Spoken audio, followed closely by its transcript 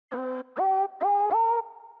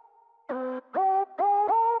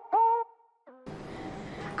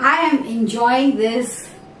am enjoying this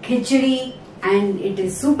khichdi and it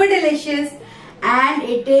is super delicious and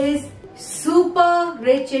it is super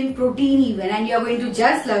rich in protein even, and you are going to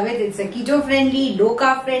just love it. It's a keto friendly, low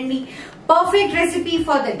carb friendly, perfect recipe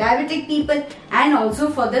for the diabetic people and also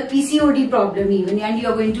for the PCOD problem even, and you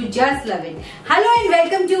are going to just love it. Hello and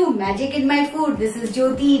welcome to Magic in My Food. This is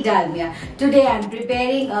Jyoti Dalmia. Today I am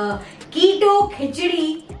preparing a keto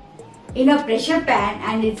khichdi in a pressure pan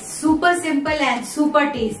and it's super simple and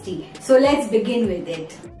super tasty. So let's begin with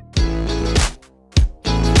it.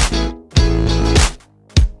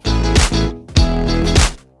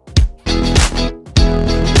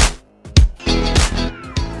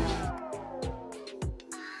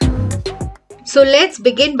 So let's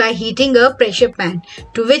begin by heating a pressure pan,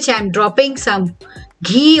 to which I am dropping some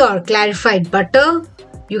ghee or clarified butter.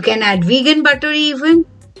 You can add vegan butter even.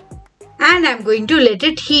 And I am going to let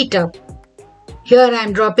it heat up. Here I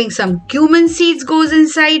am dropping some cumin seeds goes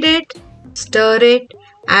inside it. Stir it.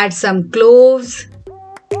 Add some cloves.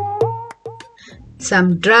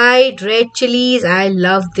 Some dried red chilies. I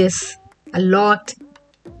love this a lot.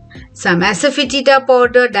 Some asafoetida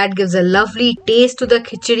powder that gives a lovely taste to the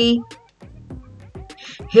khichdi.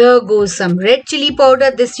 Here goes some red chili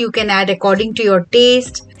powder. This you can add according to your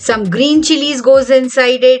taste. Some green chilies goes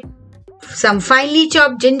inside it. Some finely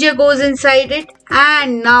chopped ginger goes inside it.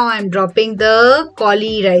 And now I am dropping the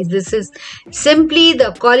cauli rice. This is simply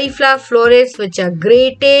the cauliflower florets which are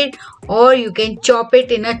grated, or you can chop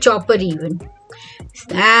it in a chopper even.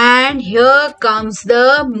 And here comes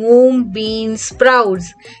the moong bean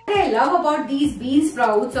sprouts. What I love about these bean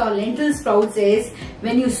sprouts or lentil sprouts is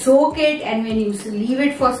when you soak it and when you leave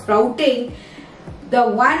it for sprouting, the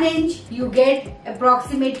 1 inch you get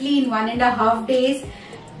approximately in 1.5 days,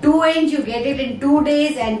 2 inch you get it in 2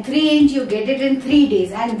 days, and 3 inch you get it in 3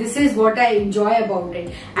 days. And this is what I enjoy about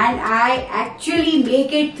it. And I actually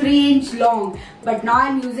make it 3 inch long, but now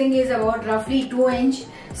I'm using is about roughly 2 inch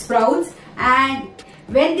sprouts. And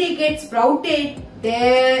when they get sprouted,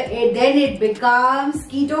 then it becomes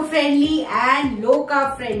keto friendly and low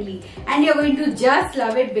carb friendly, and you're going to just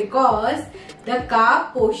love it because the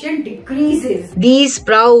carb portion decreases. These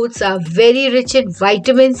sprouts are very rich in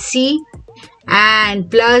vitamin C, and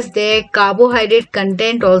plus their carbohydrate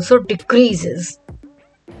content also decreases.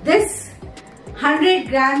 This 100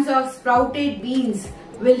 grams of sprouted beans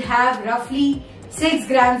will have roughly 6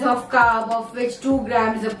 grams of carb, of which 2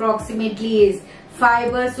 grams approximately is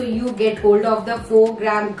fiber, so you get hold of the 4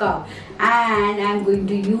 gram carb. And I'm going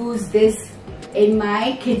to use this in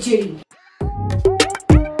my khichdi.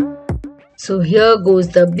 So here goes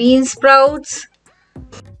the bean sprouts.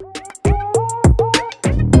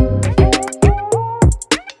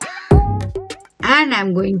 And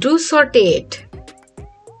I'm going to saute it.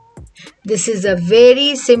 This is a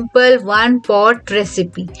very simple one pot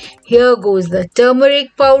recipe. Here goes the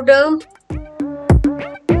turmeric powder.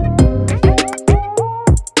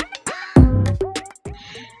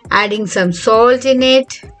 Adding some salt in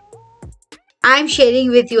it. I'm sharing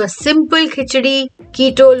with you a simple khichdi,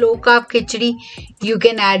 keto low carb khichdi. You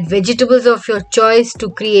can add vegetables of your choice to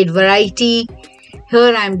create variety.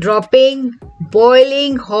 Here I'm dropping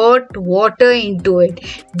boiling hot water into it.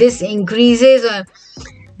 This enhances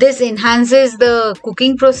the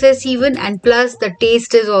cooking process even, and plus the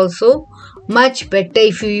taste is also much better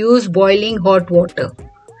if you use boiling hot water.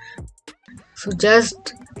 So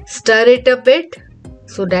just stir it a bit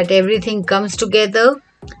so that everything comes together.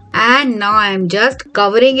 And now I am just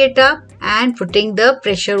covering it up and putting the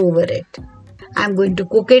pressure over it. I am going to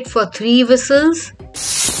cook it for 3 whistles.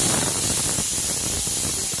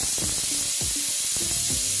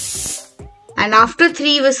 And after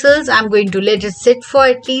 3 whistles, I am going to let it sit for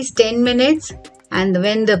at least 10 minutes. And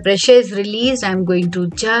when the pressure is released, I am going to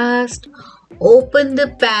just open the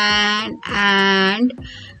pan, and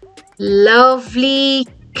lovely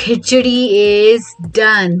khichdi is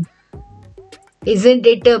done. Isn't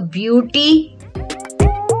it a beauty?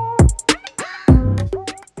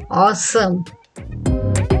 Awesome.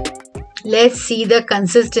 Let's see the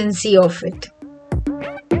consistency of it.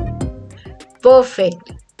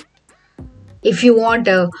 Perfect. If you want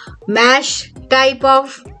a mash type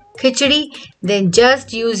of khichdi, then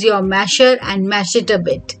just use your masher and mash it a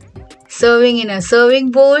bit. Serving in a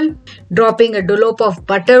serving bowl, dropping a dollop of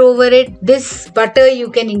butter over it. This butter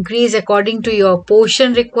you can increase according to your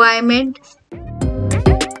portion requirement.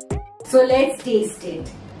 So let's taste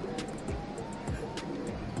it.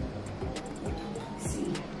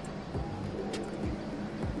 See,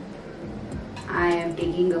 I am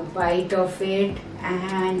taking a bite of it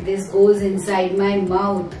and this goes inside my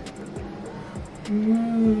mouth.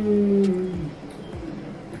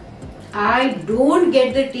 I don't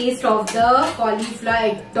get the taste of the cauliflower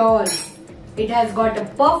at all. It has got a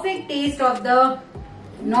perfect taste of the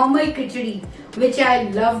normal khichdi, which I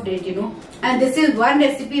loved it, And this is one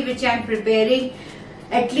recipe which I am preparing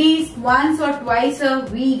at least once or twice a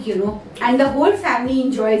week, And the whole family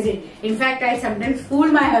enjoys it. In fact, I sometimes fool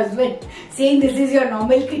my husband saying this is your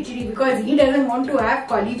normal khichdi because he doesn't want to have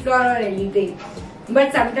cauliflower or anything.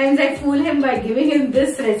 But sometimes I fool him by giving him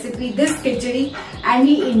this recipe, this khichdi, and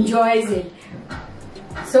he enjoys it.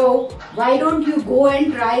 So why don't you go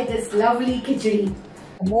and try this lovely khichdi?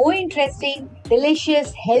 More interesting,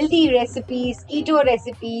 delicious, healthy recipes, keto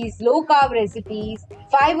recipes, low carb recipes,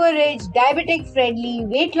 fiber rich, diabetic friendly,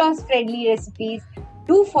 weight loss friendly recipes.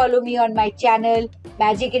 Do follow me on my channel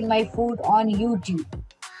Magic in My Food on YouTube.